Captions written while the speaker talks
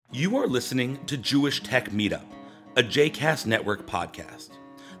You are listening to Jewish Tech Meetup, a JCast Network podcast.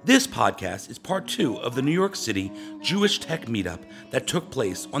 This podcast is part 2 of the New York City Jewish Tech Meetup that took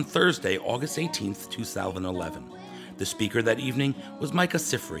place on Thursday, August 18th, 2011. The speaker that evening was Micah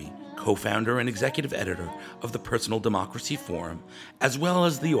Sifry, co-founder and executive editor of the Personal Democracy Forum, as well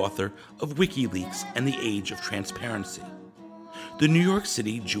as the author of WikiLeaks and the Age of Transparency. The New York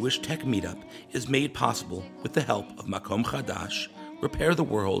City Jewish Tech Meetup is made possible with the help of Makom Chadash, Repair the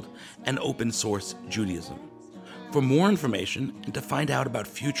World, and Open Source Judaism. For more information and to find out about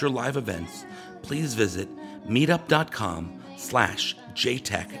future live events, please visit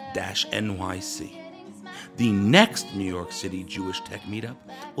meetup.com/jtech-nyc. The next New York City Jewish Tech Meetup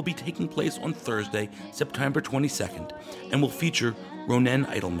will be taking place on Thursday, September 22nd, and will feature Ronen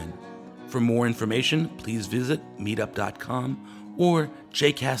Edelman. For more information, please visit meetup.com or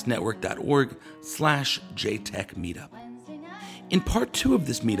jcastnetwork.org/jtechmeetup. In part 2 of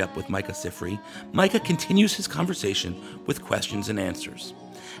this meetup with Micah Sifry, Micah continues his conversation with questions and answers.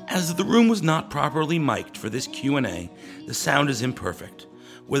 As the room was not properly mic'd for this Q&A, the sound is imperfect.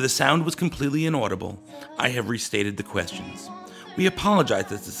 Where the sound was completely inaudible, I have restated the questions. We apologize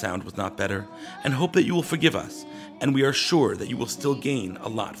that the sound was not better and hope that you will forgive us, and we are sure that you will still gain a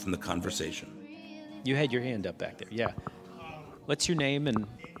lot from the conversation. You had your hand up back there, yeah. What's your name and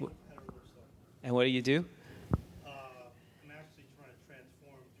what do you do?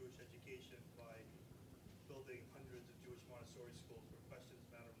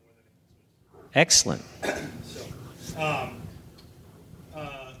 Excellent. So,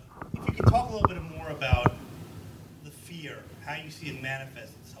 if you could talk a little bit more about the fear, how you see it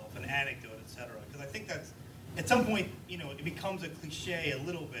manifest itself, an anecdote, etc. Because I think that's, at some point, it becomes a cliche a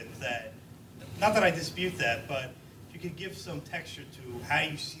little bit that, not that I dispute that, but if you could give some texture to how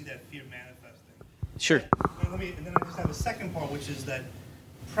you see that fear manifesting. Sure. And then I just have a second part, which is that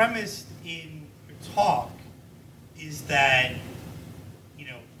premised in your talk is that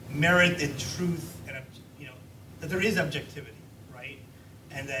merit and truth, and that there is objectivity, right?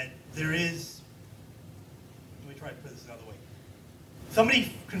 And that there is. Let me try to put this another way.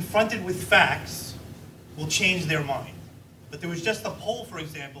 Somebody confronted with facts will change their mind. But there was just a poll, for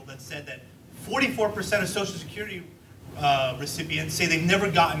example, that said that 44% of Social Security recipients say they've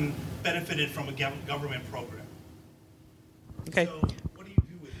never benefited from a government program. Okay. So what do you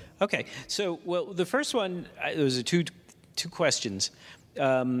do with that? Okay. So, the first one, there was two questions.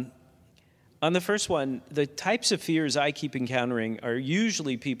 On the first one, the types of fears I keep encountering are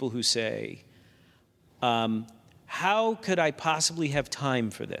usually people who say, how could I possibly have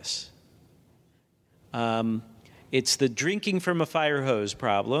time for this? It's the drinking from a fire hose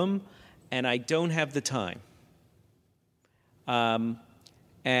problem, and I don't have the time. And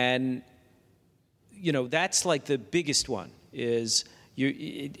that's like the biggest one, is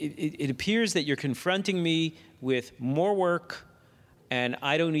it appears that you're confronting me with more work, and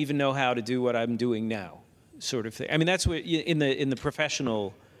I don't even know how to do what I'm doing now, sort of thing. I mean, that's what in the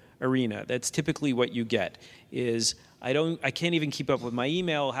professional arena, that's typically what you get. Is I can't even keep up with my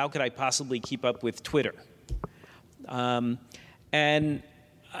email. How could I possibly keep up with Twitter? And there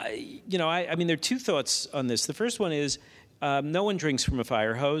are two thoughts on this. The first one is no one drinks from a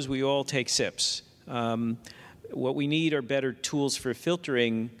fire hose. We all take sips. What we need are better tools for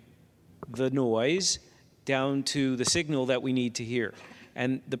filtering the noise down to the signal that we need to hear.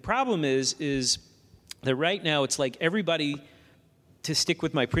 And the problem is that right now it's like everybody, to stick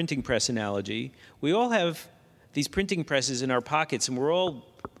with my printing press analogy, we all have these printing presses in our pockets and we're all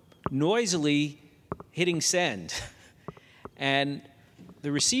noisily hitting send. And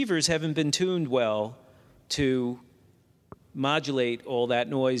the receivers haven't been tuned well to modulate all that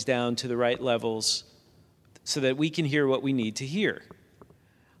noise down to the right levels so that we can hear what we need to hear.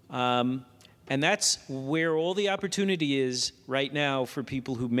 And that's where all the opportunity is right now for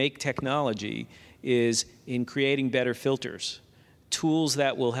people who make technology, is in creating better filters, tools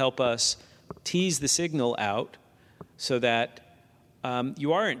that will help us tease the signal out so that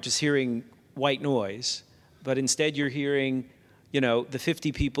you aren't just hearing white noise, but instead you're hearing, the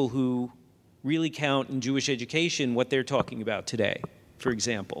 50 people who really count in Jewish education, what they're talking about today, for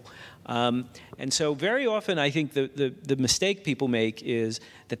example. And so very often I think the mistake people make is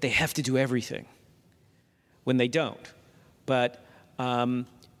that they have to do everything when they don't. But, some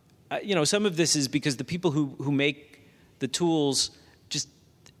of this is because the people who make the tools, just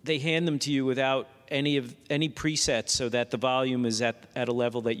they hand them to you without any presets so that the volume is at a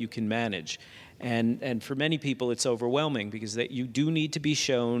level that you can manage. And for many people it's overwhelming because you do need to be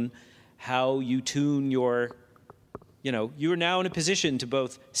shown how you tune your you are now in a position to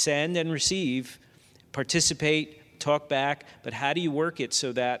both send and receive, participate, talk back, but how do you work it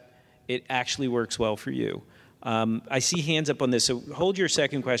so that it actually works well for you? I see hands up on this, so hold your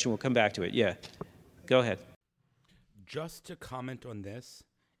second question. We'll come back to it. Yeah, go ahead. Just to comment on this,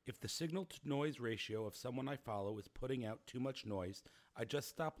 if the signal-to-noise ratio of someone I follow is putting out too much noise, I just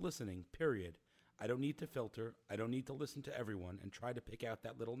stop listening, period. I don't need to filter, I don't need to listen to everyone and try to pick out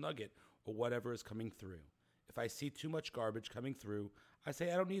that little nugget or whatever is coming through. If I see too much garbage coming through, I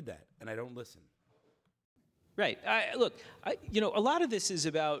say I don't need that, and I don't listen. Right. Look, a lot of this is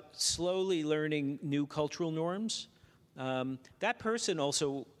about slowly learning new cultural norms. That person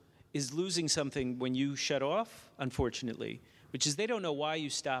also is losing something when you shut off, unfortunately, which is they don't know why you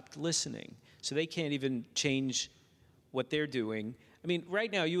stopped listening. So they can't even change what they're doing. I mean,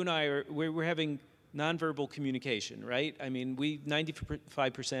 right now, you and I we're having nonverbal communication, right? I mean,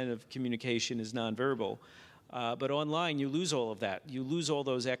 95% of communication is nonverbal. But online, you lose all of that. You lose all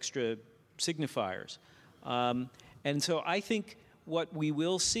those extra signifiers. And so I think what we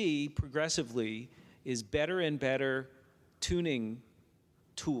will see progressively is better and better tuning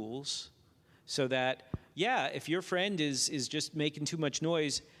tools so that, if your friend is just making too much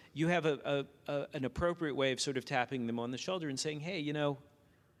noise, you have an appropriate way of sort of tapping them on the shoulder and saying, hey,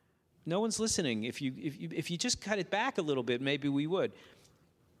 no one's listening. If you just cut it back a little bit, maybe we would.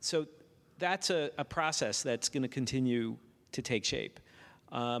 So that's a process that's going to continue to take shape.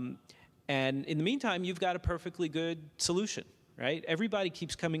 And in the meantime, you've got a perfectly good solution, right? Everybody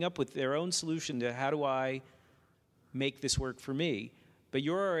keeps coming up with their own solution to how do I make this work for me, but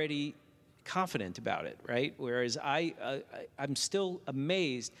you're already confident about it, right? Whereas I'm still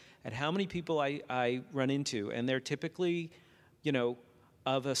amazed at how many people I run into, and they're typically,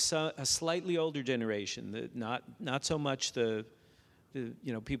 of a slightly older generation, not so much the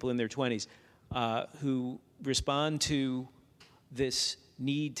people in their 20s, who respond to this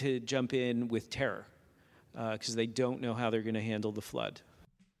need to jump in with terror because they don't know how they're going to handle the flood.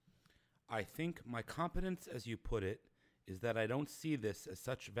 I think my competence, as you put it, is that I don't see this as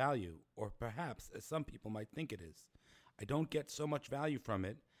such value, or perhaps as some people might think it is. I don't get so much value from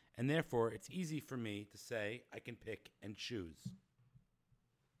it, and therefore it's easy for me to say I can pick and choose.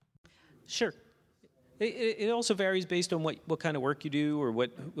 Sure. It also varies based on what kind of work you do or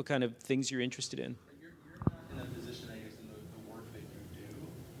what kind of things you're interested in. You're not in a position, I guess, in the work that you do,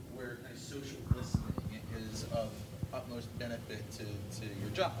 where kind of social listening is of utmost benefit to your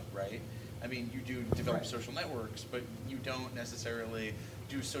job, right? I mean, you do develop social networks, but you don't necessarily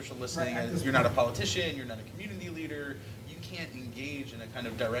do social listening. You're not a politician, you're not a community leader. You can't engage in a kind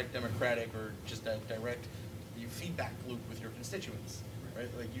of direct democratic or just a direct feedback loop with your constituents. Right?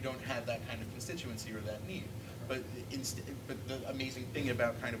 Like you don't have that kind of constituency or that need. But the amazing thing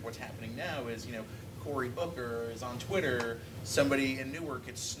about kind of what's happening now is, Cory Booker is on Twitter, somebody in Newark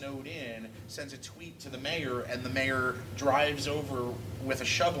gets snowed in, sends a tweet to the mayor, and the mayor drives over with a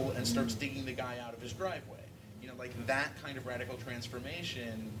shovel and starts digging the guy out of his driveway. Like that kind of radical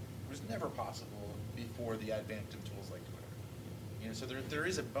transformation was never possible before the advent of tools like Twitter. So there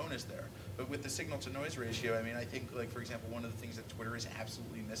is a bonus there. But with the signal-to-noise ratio, I think, like, for example, one of the things that Twitter is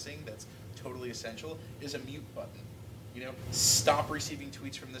absolutely missing that's totally essential is a mute button. Stop receiving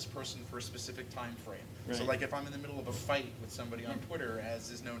tweets from this person for a specific time frame. Right. So, like, if I'm in the middle of a fight with somebody on Twitter, as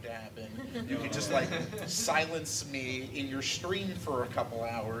is known to happen, you can just, silence me in your stream for a couple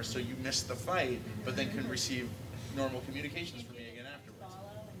hours so you miss the fight, but then can receive normal communications from me again afterwards.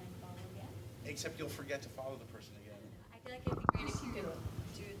 Follow and then follow again. Except you'll forget to follow the person again. I feel like it'd be great if you could do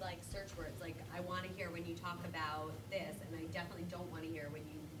search words. Like, I want to hear when you talk about this, and I definitely don't want to hear when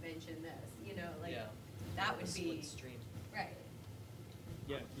you mention this. That would be stream. Right.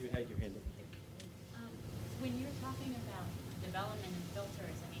 Yeah, you had your hand up. When you're talking about development and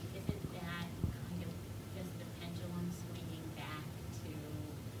filters, isn't that kind of just the pendulum swinging back to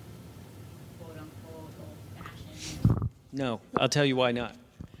quote-unquote old-fashioned? No, I'll tell you why not.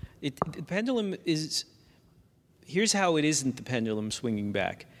 The pendulum is... Here's how it isn't the pendulum swinging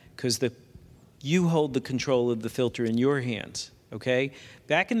back, because you hold the control of the filter in your hands, okay?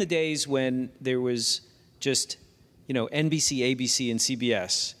 Back in the days when there was just, NBC, ABC, and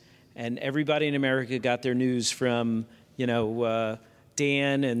CBS, and everybody in America got their news from,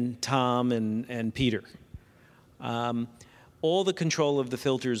 Dan and Tom and Peter. All the control of the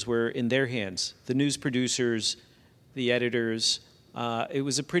filters were in their hands, the news producers, the editors. It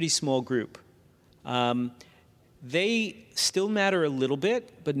was a pretty small group. They still matter a little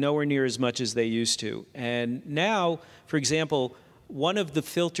bit, but nowhere near as much as they used to. And now, for example, one of the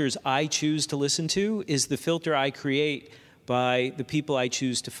filters I choose to listen to is the filter I create by the people I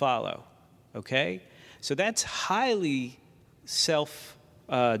choose to follow, okay? So that's highly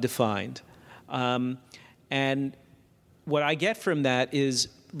self-defined. And what I get from that is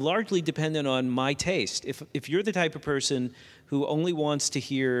largely dependent on my taste. If you're the type of person who only wants to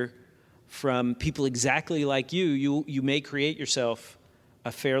hear from people exactly like you may create yourself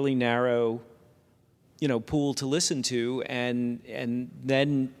a fairly narrow, pool to listen to, and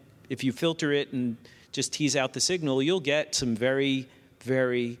then if you filter it and just tease out the signal, you'll get some very,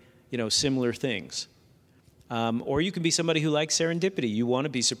 very, similar things. Or you can be somebody who likes serendipity. You want to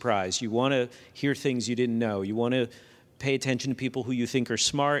be surprised. You want to hear things you didn't know. You want to pay attention to people who you think are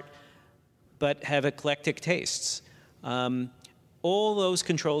smart but have eclectic tastes. All those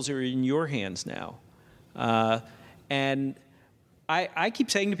controls are in your hands now. And I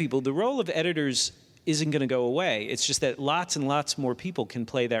keep saying to people, the role of editors isn't going to go away. It's just that lots and lots more people can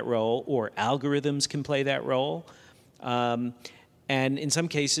play that role, or algorithms can play that role. And in some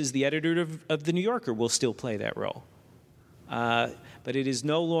cases, the editor of The New Yorker will still play that role. But it is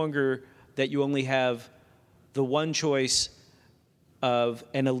no longer that you only have the one choice of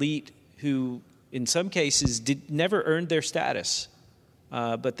an elite who, in some cases, never earned their status,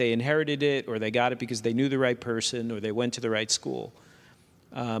 but they inherited it, or they got it because they knew the right person, or they went to the right school.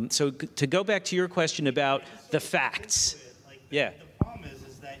 So to go back to your question about the facts. The problem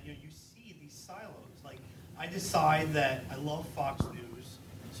is that you see these silos. Like, I decide that I love Fox News,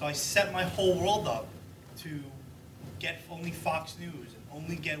 so I set my whole world up to get only Fox News and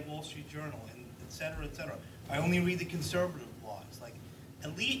only get Wall Street Journal and et cetera, et cetera. I only read the conservative blogs. Like,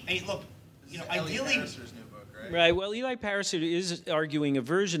 elite, look, ideally... Pariser's new book, right? Right. Well, Eli Pariser is arguing a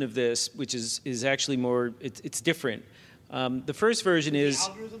version of this, which is actually more, it's different. The first version is...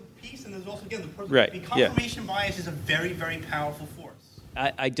 The algorithm piece, and there's also, again, right, the confirmation bias is a very, very powerful force.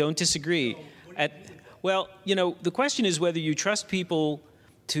 I don't disagree. So well, the question is whether you trust people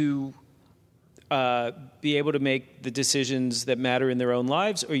to be able to make the decisions that matter in their own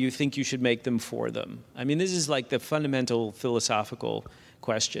lives, or you think you should make them for them. I mean, this is like the fundamental philosophical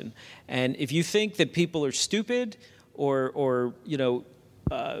question. And if you think that people are stupid or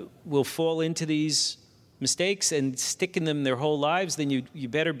will fall into these mistakes and stick in them their whole lives, then you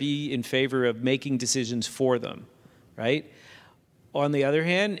better be in favor of making decisions for them, right? On the other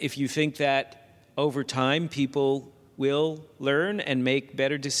hand, if you think that over time people will learn and make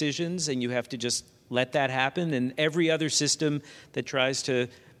better decisions and you have to just let that happen, and every other system that tries to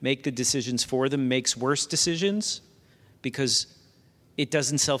make the decisions for them makes worse decisions because it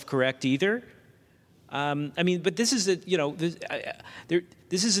doesn't self-correct either. But this is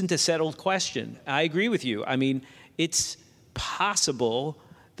this isn't a settled question. I agree with you. I mean, it's possible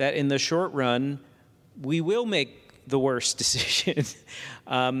that in the short run, we will make the worst decision.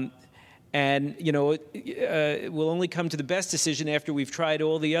 We'll only come to the best decision after we've tried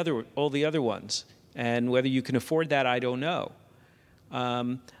all the other ones. And whether you can afford that, I don't know.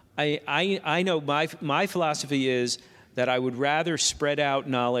 I know my philosophy is that I would rather spread out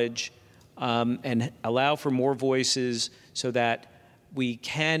knowledge and allow for more voices so that we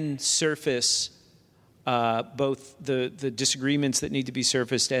can surface both the disagreements that need to be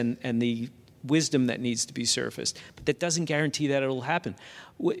surfaced and the wisdom that needs to be surfaced. But that doesn't guarantee that it'll happen.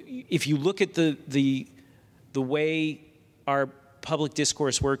 If you look at the way our public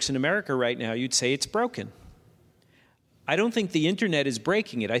discourse works in America right now, you'd say it's broken. I don't think the internet is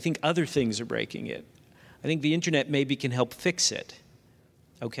breaking it. I think other things are breaking it. I think the internet maybe can help fix it.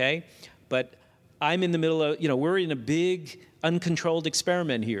 Okay? But I'm in the middle of, we're in a big uncontrolled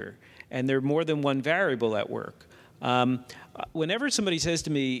experiment here, and there are more than one variable at work. Whenever somebody says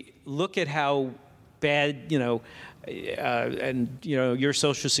to me, look at how bad, your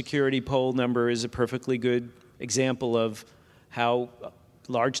Social Security poll number is a perfectly good example of how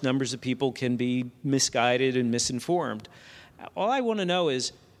large numbers of people can be misguided and misinformed. All I want to know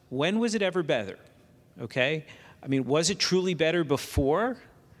is, when was it ever better? Okay? I mean, was it truly better before?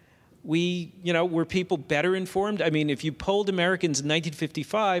 Were people better informed? I mean, if you polled Americans in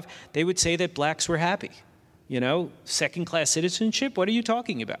 1955, they would say that blacks were happy. Second-class citizenship? What are you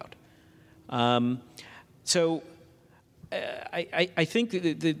talking about? I think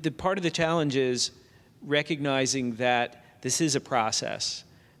the part of the challenge is recognizing that this is a process.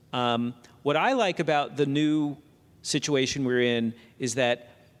 What I like about the new situation we're in is that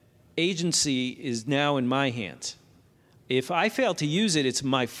agency is now in my hands. If I fail to use it, it's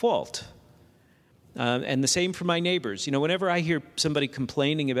my fault. And the same for my neighbors. Whenever I hear somebody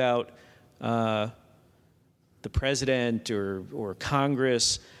complaining about the president or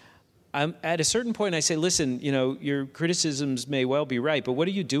Congress, at a certain point I say, listen, your criticisms may well be right, but what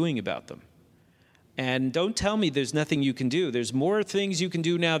are you doing about them? And don't tell me there's nothing you can do. There's more things you can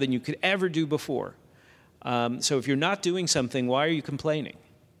do now than you could ever do before. So if you're not doing something, why are you complaining?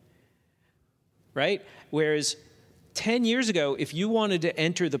 Right? Whereas 10 years ago, if you wanted to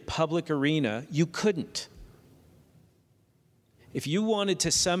enter the public arena, you couldn't. If you wanted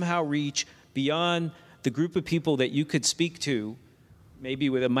to somehow reach beyond the group of people that you could speak to, maybe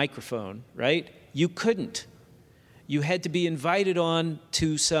with a microphone, right? You couldn't. You had to be invited on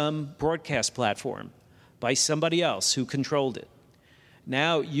to some broadcast platform by somebody else who controlled it.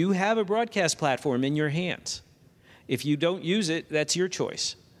 Now you have a broadcast platform in your hands. If you don't use it, that's your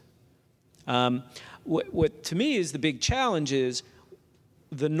choice. What to me is the big challenge is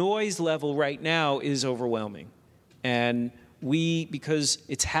the noise level right now is overwhelming. And because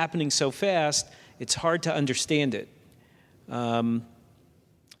it's happening so fast, it's hard to understand it. And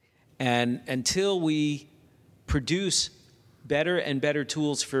until we produce better and better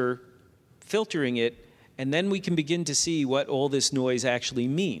tools for filtering it, and then we can begin to see what all this noise actually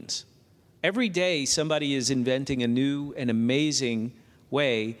means. Every day, somebody is inventing a new and amazing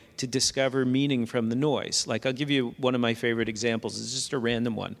way to discover meaning from the noise. Like, I'll give you one of my favorite examples. It's just a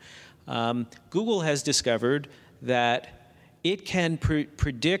random one. Google has discovered that it can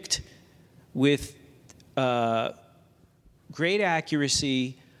predict with great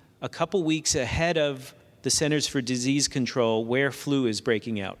accuracy a couple weeks ahead of the Centers for Disease Control where flu is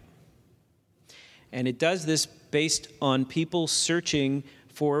breaking out. And it does this based on people searching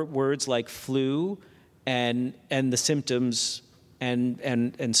for words like flu and the symptoms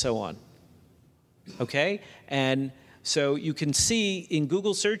and so on. Okay? And so you can see in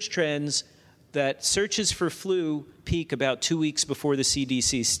Google search trends that searches for flu peak about 2 weeks before the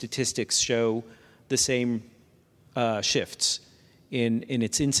CDC statistics show the same shifts in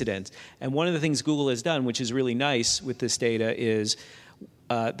its incidence. And one of the things Google has done, which is really nice with this data, is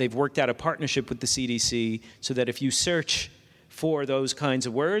they've worked out a partnership with the CDC so that if you search for those kinds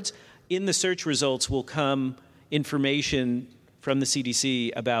of words, in the search results will come information from the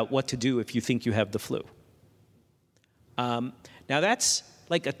CDC about what to do if you think you have the flu. Now that's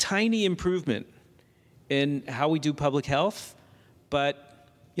like a tiny improvement in how we do public health, but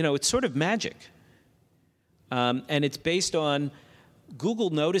it's sort of magic. And it's based on Google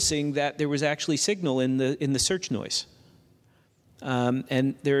noticing that there was actually signal in the search noise.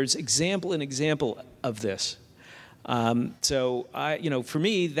 And there's example of this. So for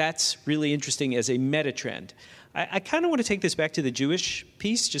me, that's really interesting as a meta trend. I kind of want to take this back to the Jewish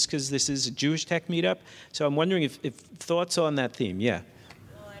piece, just because this is a Jewish tech meetup. So I'm wondering if thoughts on that theme. Yeah.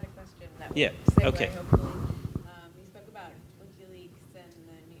 Well, I had a question that Yeah. segue, Okay. hopefully. You spoke about WikiLeaks and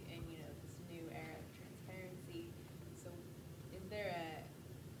this new era of transparency. So, is there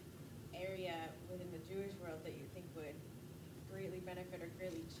a area within the Jewish world that you think would greatly benefit or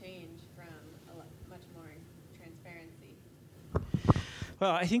greatly change from much more transparency?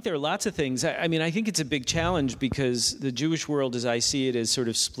 Well, I think there are lots of things. I mean, I think it's a big challenge because the Jewish world, as I see it, is sort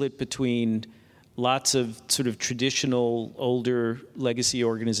of split between lots of sort of traditional, older legacy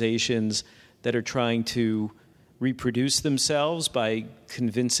organizations that are trying to reproduce themselves by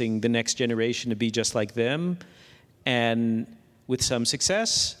convincing the next generation to be just like them, and with some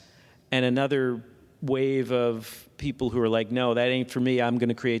success, and another wave of people who are like, no, that ain't for me, I'm going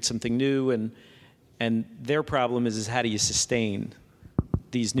to create something new, and their problem is how do you sustain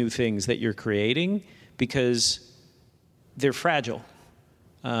these new things that you're creating, because they're fragile.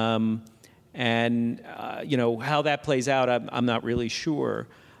 How that plays out, I'm not really sure.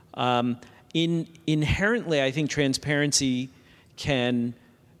 Inherently, I think transparency can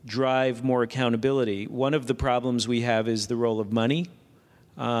drive more accountability. One of the problems we have is the role of money.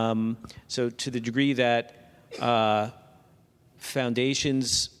 So to the degree that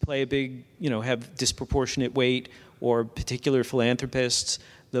foundations play a big, have disproportionate weight, or particular philanthropists,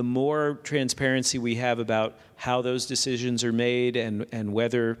 the more transparency we have about how those decisions are made and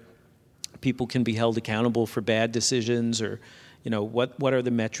whether people can be held accountable for bad decisions, or what are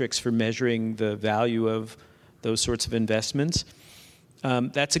the metrics for measuring the value of those sorts of investments.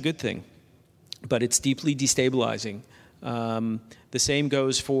 That's a good thing, but it's deeply destabilizing. The same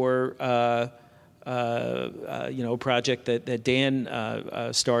goes for a project that Dan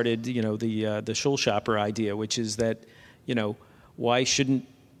started, the Schulshopper idea, which is that, why shouldn't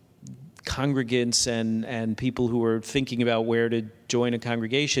congregants and people who are thinking about where to join a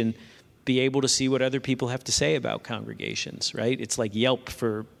congregation be able to see what other people have to say about congregations, right? It's like Yelp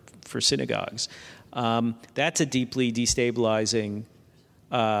for synagogues. That's a deeply destabilizing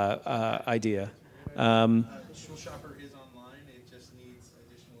idea. Schulshopper is online. It just needs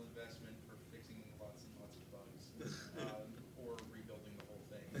additional investment for fixing lots and lots of bugs, or rebuilding the whole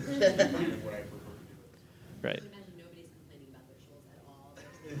thing. What I prefer to do. Right. I imagine nobody's complaining about their Schulz at all.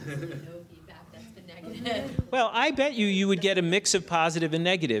 There's no feedback that's been negative. Well, I bet you would get a mix of positive and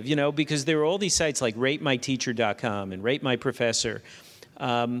negative, because there are all these sites like RateMyTeacher.com and RateMyProfessor,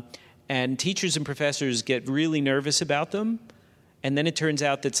 and teachers and professors get really nervous about them, and then it turns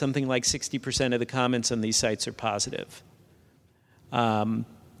out that something like 60% of the comments on these sites are positive.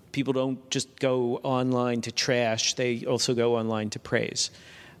 People don't just go online to trash, they also go online to praise.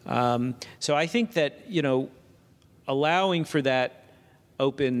 So I think that, allowing for that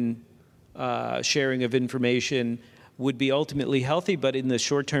open sharing of information would be ultimately healthy, but in the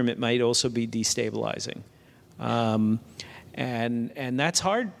short term it might also be destabilizing. And that's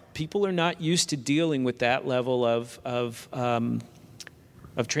hard. People are not used to dealing with that level of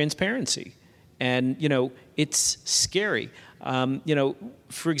transparency. And, it's scary.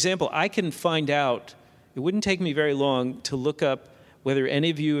 For example, I can find out, it wouldn't take me very long to look up whether any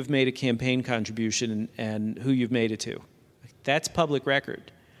of you have made a campaign contribution and who you've made it to. That's public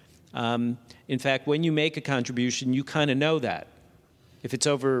record. In fact, when you make a contribution, you kind of know that. If it's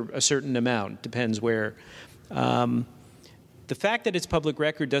over a certain amount, depends where. The fact that it's public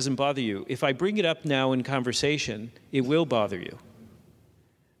record doesn't bother you. If I bring it up now in conversation, it will bother you,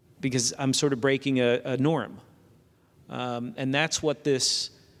 because I'm sort of breaking a norm. And that's what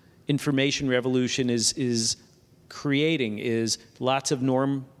this information revolution is creating, is lots of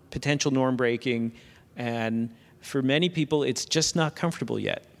potential norm breaking, and for many people, it's just not comfortable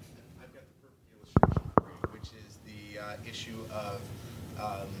yet. I've got the perfect illustration for you, which is the issue of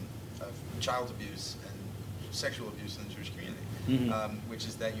child abuse and sexual abuse in the Jewish community, which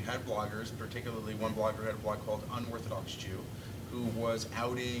is that you had bloggers, particularly one blogger had a blog called Unorthodox Jew, who was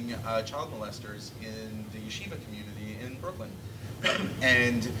outing child molesters in the yeshiva community in Brooklyn.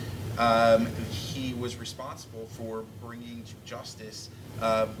 And he was responsible for bringing to justice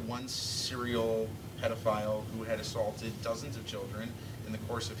one serial pedophile who had assaulted dozens of children in the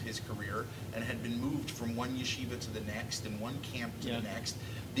course of his career and had been moved from one yeshiva to the next and one camp to the next,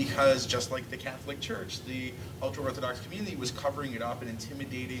 because just like the Catholic Church, the ultra-Orthodox community was covering it up and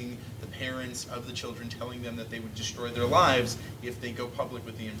intimidating the parents of the children, telling them that they would destroy their lives if they go public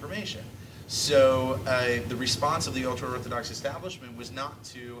with the information. So the response of the ultra-Orthodox establishment was not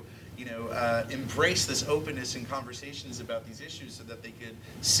to embrace this openness in conversations about these issues so that they could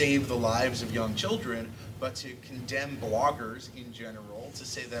save the lives of young children, but to condemn bloggers in general, to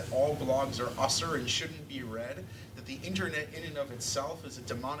say that all blogs are usser and shouldn't be read, that the internet in and of itself is a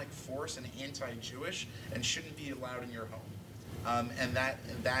demonic force and anti-Jewish and shouldn't be allowed in your home. And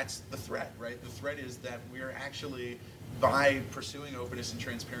that's the threat, right? The threat is that we're actually, by pursuing openness and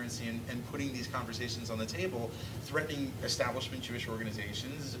transparency and putting these conversations on the table, threatening establishment Jewish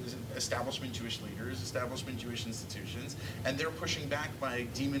organizations, establishment Jewish leaders, establishment Jewish institutions, and they're pushing back by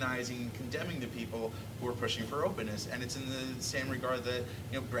demonizing and condemning the people who are pushing for openness. And it's in the same regard that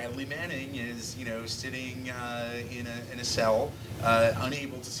Bradley Manning is sitting in a cell,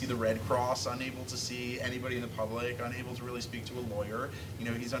 unable to see the Red Cross, unable to see anybody in the public, unable to really speak to a lawyer.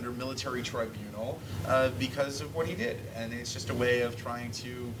 He's under military tribunal because of what he did. And it's just a way of trying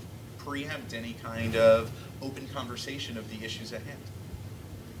to preempt any kind of open conversation of the issues at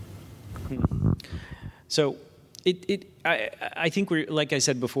hand. So I think we're, like I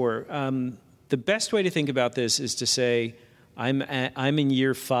said before, the best way to think about this is to say, I'm in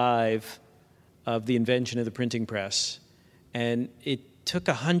year 5 of the invention of the printing press, and it took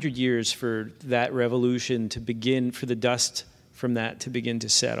 100 years for that revolution to begin, for the dust from that to begin to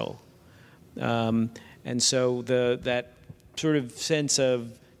settle. And so that sort of sense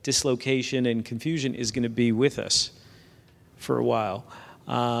of dislocation and confusion is going to be with us for a while.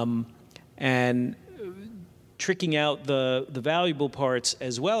 And tricking out the valuable parts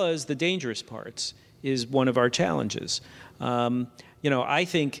as well as the dangerous parts is one of our challenges. I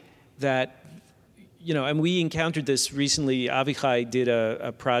think that, and we encountered this recently. Avichai did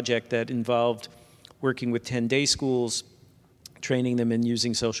a project that involved working with 10-day schools, training them in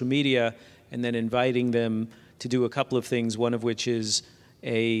using social media, and then inviting them to do a couple of things, one of which is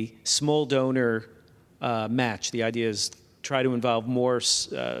a small donor match. The idea is try to involve more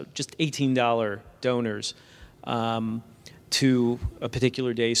just $18 donors to a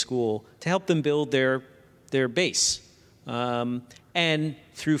particular day school to help them build their base, and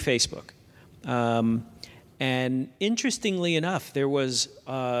through Facebook. And interestingly enough, there was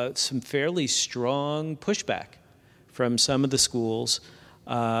some fairly strong pushback from some of the schools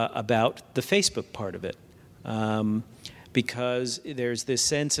about the Facebook part of it, because there's this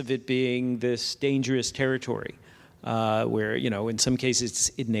sense of it being this dangerous territory, where in some cases it's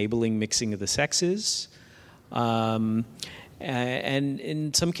enabling mixing of the sexes, and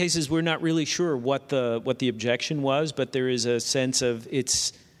in some cases we're not really sure what the objection was, but there is a sense of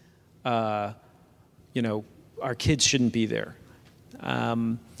it's our kids shouldn't be there.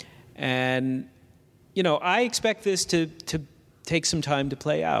 And I expect this to take some time to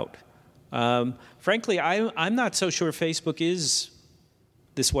play out. Frankly, I'm not so sure Facebook is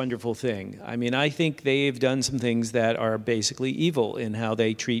this wonderful thing. I mean, I think they've done some things that are basically evil in how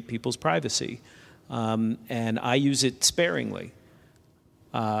they treat people's privacy. And I use it sparingly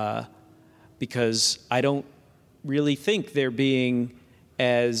because I don't really think they're being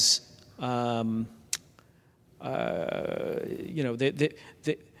as, they're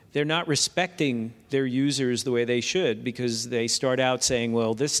not respecting their users the way they should, because they start out saying,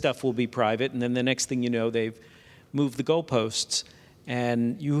 well, this stuff will be private, and then the next thing you know, they've moved the goalposts.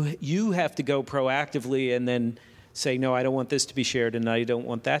 And you have to go proactively and then say, no, I don't want this to be shared, and I don't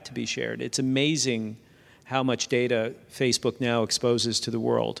want that to be shared. It's amazing how much data Facebook now exposes to the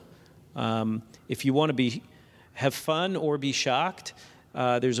world. If you want to have fun or be shocked,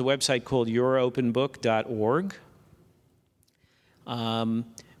 there's a website called youropenbook.org,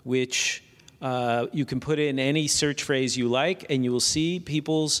 which you can put in any search phrase you like, and you will see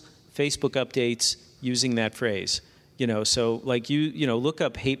people's Facebook updates using that phrase. So like look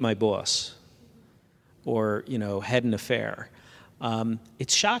up "hate my boss" or "had an affair."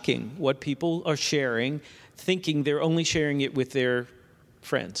 It's shocking what people are sharing, thinking they're only sharing it with their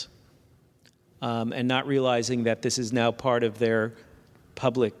friends, and not realizing that this is now part of their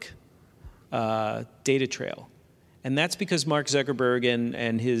public data trail. And that's because Mark Zuckerberg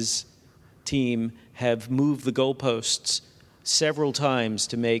and his team have moved the goalposts several times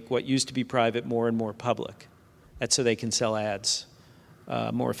to make what used to be private more and more public. That's so they can sell ads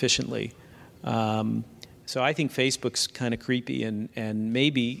more efficiently. So I think Facebook's kind of creepy and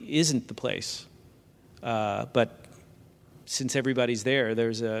maybe isn't the place. But since everybody's there,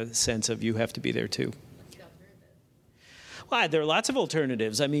 there's a sense of you have to be there too. Well, there are lots of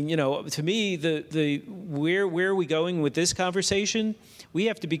alternatives. I mean, to me, the where are we going with this conversation? We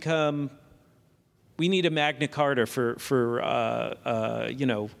have to become. We need a Magna Carta for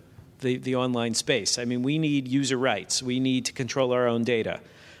the online space. I mean, we need user rights. We need to control our own data.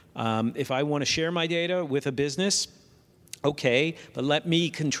 If I want to share my data with a business, okay, but let me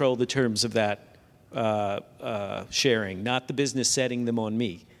control the terms of that sharing, not the business setting them on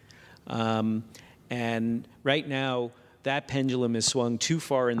me. And right now, that pendulum is swung too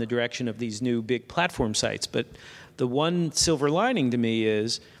far in the direction of these new big platform sites. But the one silver lining to me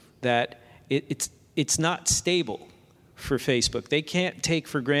is that it's not stable for Facebook. They can't take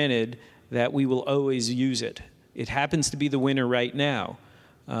for granted that we will always use it. It happens to be the winner right now.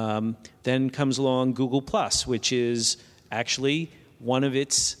 Then comes along Google+, which is actually one of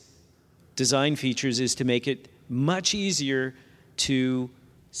its design features is to make it much easier to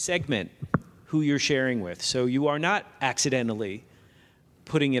segment who you're sharing with. So you are not accidentally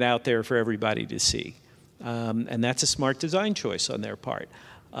putting it out there for everybody to see. And that's a smart design choice on their part.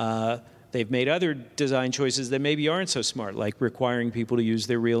 They've made other design choices that maybe aren't so smart, like requiring people to use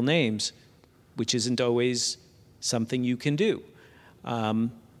their real names, which isn't always something you can do.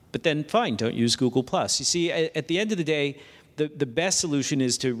 But then, fine, don't use Google+. You see, at the end of the day, the best solution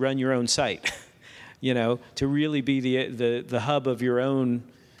is to run your own site, to really be the hub of your own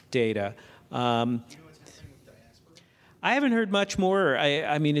data. I haven't heard much more.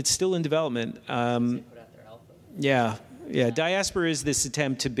 I mean, it's still in development. Yeah. Diaspora is this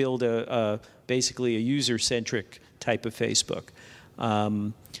attempt to build basically a user-centric type of Facebook,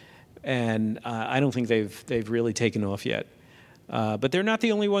 and I don't think they've really taken off yet. But they're not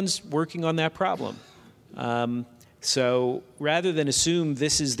the only ones working on that problem. So rather than assume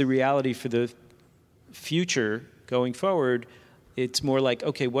this is the reality for the future going forward, it's more like,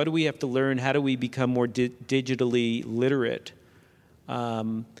 okay, what do we have to learn? How do we become more digitally literate?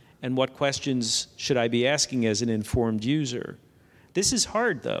 And what questions should I be asking as an informed user? This is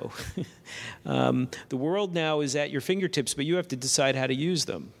hard, though. The world now is at your fingertips, but you have to decide how to use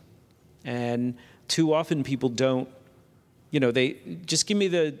them. And too often people don't, they just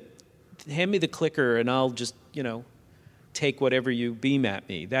hand me the clicker and I'll just, take whatever you beam at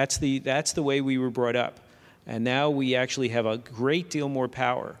me. That's the way we were brought up. And now we actually have a great deal more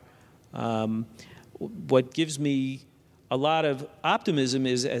power. What gives me a lot of optimism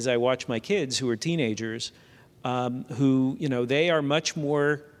is as I watch my kids who are teenagers, who, they are much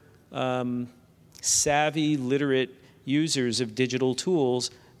more savvy, literate users of digital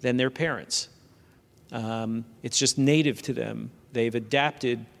tools than their parents. It's just native to them. They've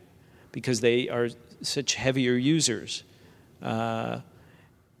adapted because they are such heavier users. Not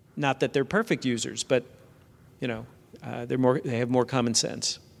that they're perfect users, but they have more common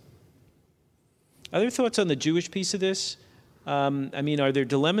sense. Other thoughts on the Jewish piece of this? I mean, are there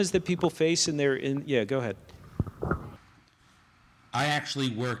dilemmas that people face in their? Yeah, go ahead. I actually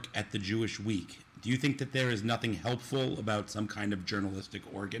work at the Jewish Week. Do you think that there is nothing helpful about some kind of journalistic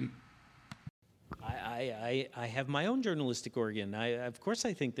organ? I have my own journalistic organ. Of course,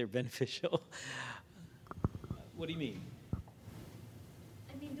 I think they're beneficial. What do you mean?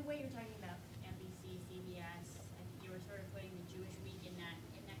 I mean, the way you're talking about NBC, CBS, I think you were sort of putting the Jewish Week in that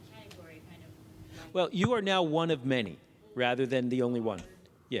category, kind of. Like Well, you are now one of many, rather than the only one.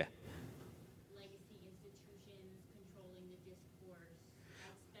 Yeah. legacy institutions controlling the discourse.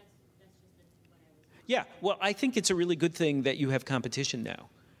 That's just what I was. Yeah, well, I think it's a really good thing that you have competition now.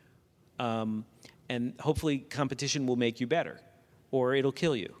 And hopefully competition will make you better, or it'll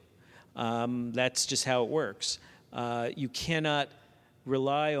kill you. That's just how it works. You cannot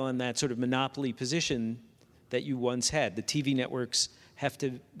rely on that sort of monopoly position that you once had. The TV networks have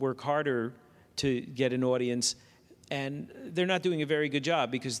to work harder to get an audience, and they're not doing a very good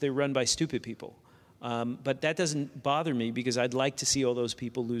job because they're run by stupid people. But that doesn't bother me because I'd like to see all those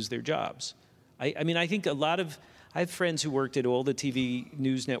people lose their jobs. I mean, I think I have friends who worked at all the TV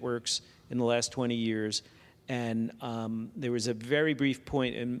news networks in the last 20 years, and there was a very brief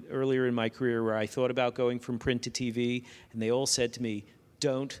point earlier in my career where I thought about going from print to TV, and they all said to me,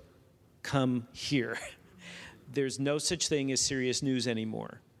 "Don't come here." There's no such thing as serious news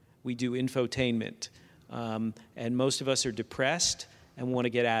anymore. We do infotainment, and most of us are depressed and want to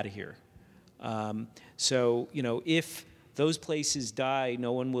get out of here. So, if those places die,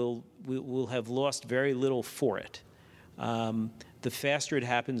 no one will have lost very little for it. The faster it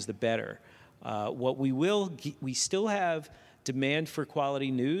happens, the better. We still have demand for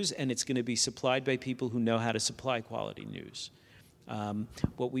quality news, and it's going to be supplied by people who know how to supply quality news.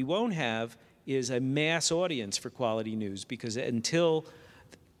 What we won't have is a mass audience for quality news, because until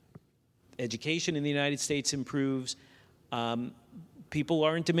education in the United States improves, people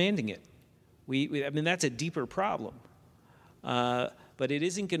aren't demanding it. I mean, that's a deeper problem. But it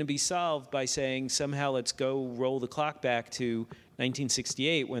isn't going to be solved by saying somehow let's go roll the clock back to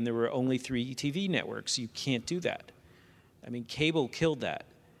 1968 when there were only 3 TV networks. You can't do that. I mean, cable killed that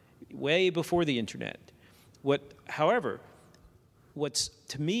way before the internet. However, what's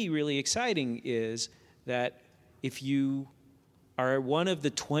to me really exciting is that if you are one of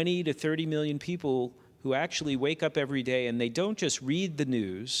the 20 to 30 million people who actually wake up every day and they don't just read the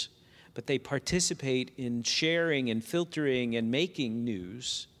news, but they participate in sharing and filtering and making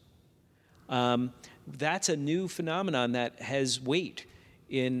news, that's a new phenomenon that has weight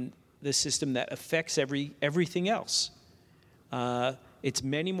in the system that affects everything else. It's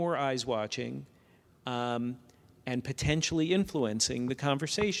many more eyes watching and potentially influencing the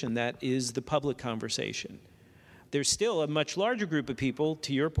conversation that is the public conversation. There's still a much larger group of people,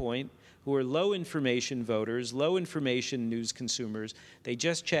 to your point, who are low information voters, low information news consumers. They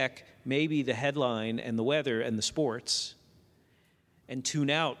just check maybe the headline and the weather and the sports and tune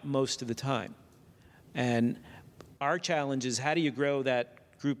out most of the time. And our challenge is, how do you grow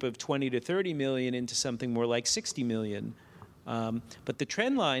that group of 20 to 30 million into something more like 60 million? But the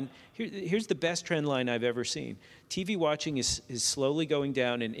trend line, here's the best trend line I've ever seen. TV watching is slowly going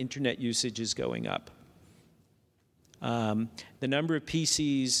down and internet usage is going up. The number of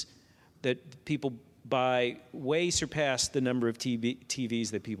PCs that people buy way surpassed the number of TVs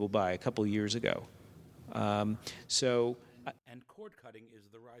that people buy a couple years ago. And cord cutting is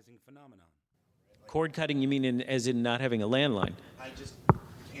the rising phenomenon. Cord cutting, you mean as in not having a landline? I just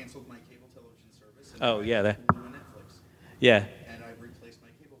canceled my cable television service. And Oh, yeah. Hulu and Netflix. Yeah. And I replaced my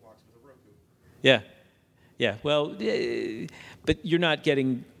cable box with a Roku. Yeah. Yeah. Well, but you're not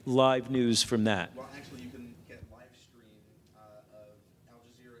getting live news from that. Well, actually, you can get live stream of Al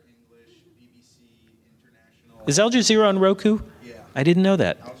Jazeera English, BBC International. Is Al Jazeera on Roku? Yeah. I didn't know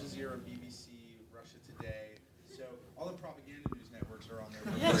that. Al Jazeera, BBC, Russia Today. So all the propaganda news networks are on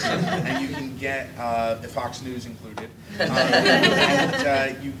there for free. And you can get the Fox News included.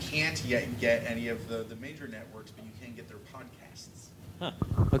 And you can't yet get any of the major networks, but you can get their podcasts. Huh.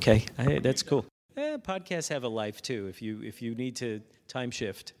 Okay. That's cool. Podcasts have a life too if you need to time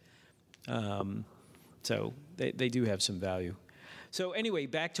shift. So they do have some value. So anyway,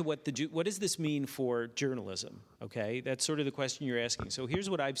 back to what does this mean for journalism? Okay, that's sort of the question you're asking. So here's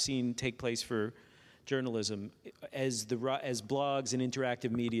what I've seen take place for journalism as blogs and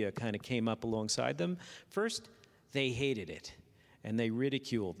interactive media kind of came up alongside them. First, they hated it and they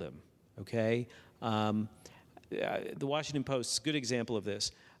ridiculed them. Okay, the Washington Post is a good example of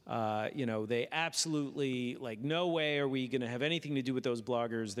this. They absolutely, no way are we going to have anything to do with those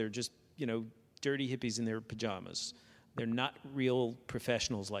bloggers. They're just, dirty hippies in their pajamas. They're not real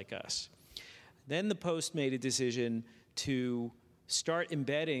professionals like us. Then the Post made a decision to start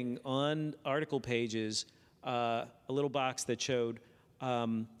embedding on article pages a little box that showed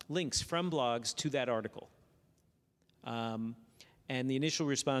links from blogs to that article. And the initial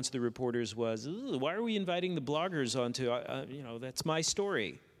response to the reporters was, why are we inviting the bloggers onto, that's my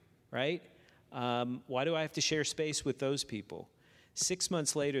story, right? Why do I have to share space with those people? 6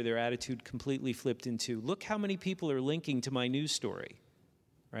 months later, their attitude completely flipped into, look how many people are linking to my news story,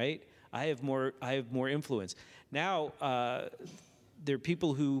 right? I have more influence. Now, there are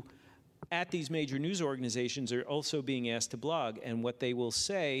people who, at these major news organizations, are also being asked to blog, and what they will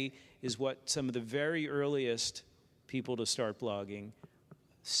say is what some of the very earliest people to start blogging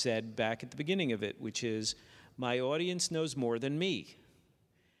said back at the beginning of it, which is, my audience knows more than me.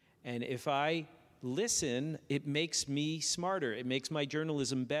 And if I listen, it makes me smarter. It makes my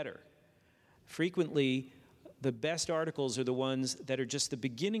journalism better. Frequently, the best articles are the ones that are just the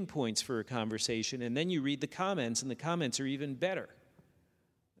beginning points for a conversation, and then you read the comments, and the comments are even better.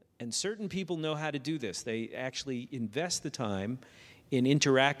 And certain people know how to do this. They actually invest the time in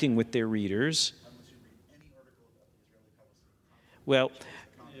interacting with their readers. Well,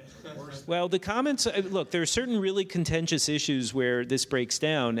 the comments, look, there are certain really contentious issues where this breaks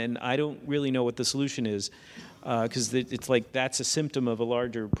down, and I don't really know what the solution is, because it's like that's a symptom of a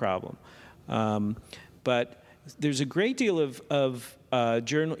larger problem. But there's a great deal of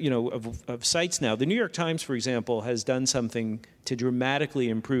sites now. The New York Times, for example, has done something to dramatically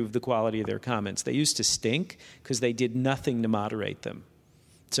improve the quality of their comments. They used to stink because they did nothing to moderate them.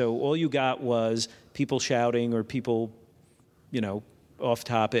 So all you got was people shouting or people off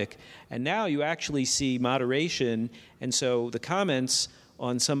topic. And now you actually see moderation. And so the comments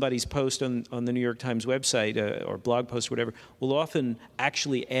on somebody's post on the New York Times website or blog post or whatever will often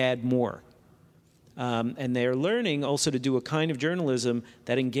actually add more. And they're learning also to do a kind of journalism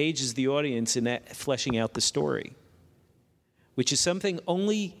that engages the audience in fleshing out the story, which is something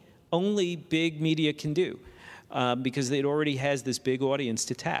only big media can do, because it already has this big audience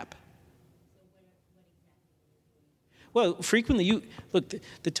to tap. Well, frequently,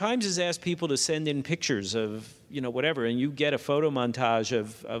 the Times has asked people to send in pictures of, whatever, and you get a photo montage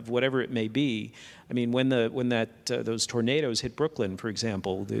of whatever it may be. I mean, when those tornadoes hit Brooklyn, for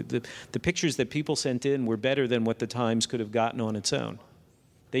example, the pictures that people sent in were better than what the Times could have gotten on its own.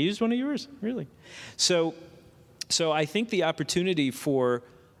 They used one of yours, really. So I think the opportunity for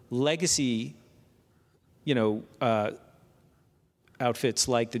legacy, outfits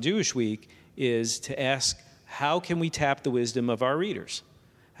like the Jewish Week is to ask, how can we tap the wisdom of our readers?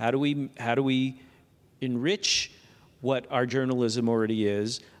 How do we enrich what our journalism already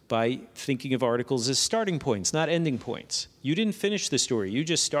is by thinking of articles as starting points, not ending points? You didn't finish the story; you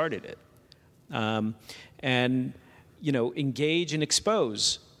just started it. And engage and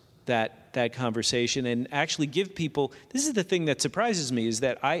expose that conversation, and actually give people. This is the thing that surprises me: is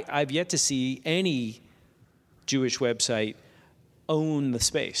that I've yet to see any Jewish website own the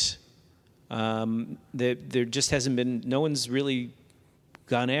space. There just hasn't been, no one's really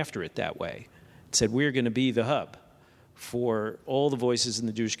gone after it that way. It said, we're going to be the hub for all the voices in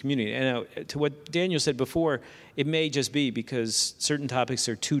the Jewish community. And to what Daniel said before, it may just be because certain topics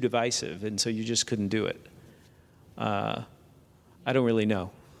are too divisive, and so you just couldn't do it. I don't really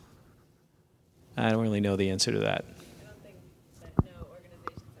know. I don't really know the answer to that. I don't think that no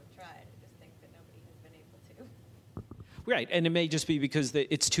organizations have tried. I just think that nobody has been able to. Right, and it may just be because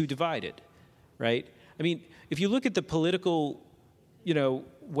it's too divided. Right? I mean, if you look at the political,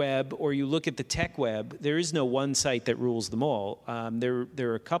 web, or you look at the tech web, there is no one site that rules them all. There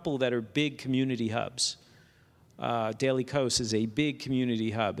are a couple that are big community hubs. Daily Kos is a big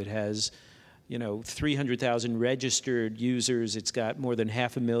community hub. It has, 300,000 registered users. It's got more than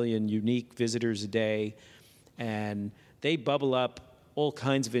 500,000 unique visitors a day, and they bubble up all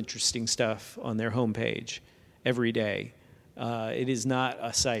kinds of interesting stuff on their homepage every day. It is not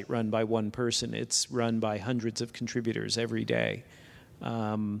a site run by one person. It's run by hundreds of contributors every day.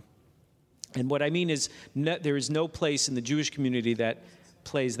 And what I mean is there is no place in the Jewish community that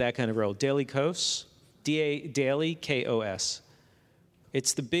plays that kind of role. Daily Kos, Daily, K-O-S.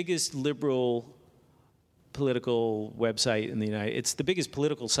 It's the biggest liberal political website in the it's the biggest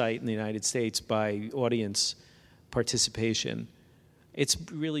political site in the United States by audience participation. It's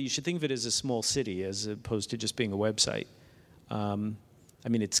really, you should think of it as a small city as opposed to just being a website.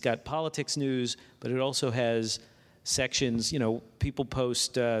 It's got politics news, but it also has sections, people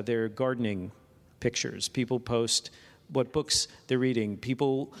post their gardening pictures. People post what books they're reading.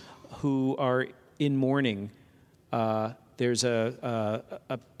 People who are in mourning. There's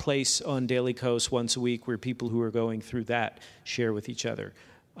a place on Daily Kos once a week where people who are going through that share with each other.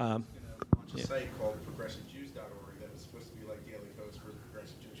 Launch a site called progressivejews.org that was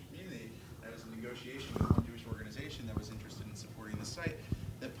negotiation with one Jewish organization that was interested in supporting the site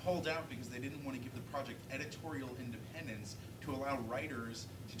that pulled out because they didn't want to give the project editorial independence to allow writers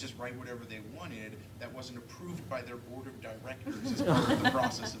to just write whatever they wanted that wasn't approved by their board of directors as part of the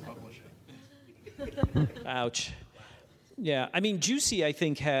process of publishing. Ouch. Yeah, I mean, Juicy, I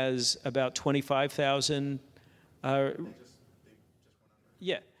think, has about 25,000.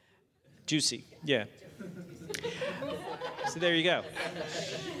 Yeah, Juicy. Yeah. So there you go.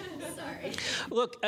 Sorry. Look.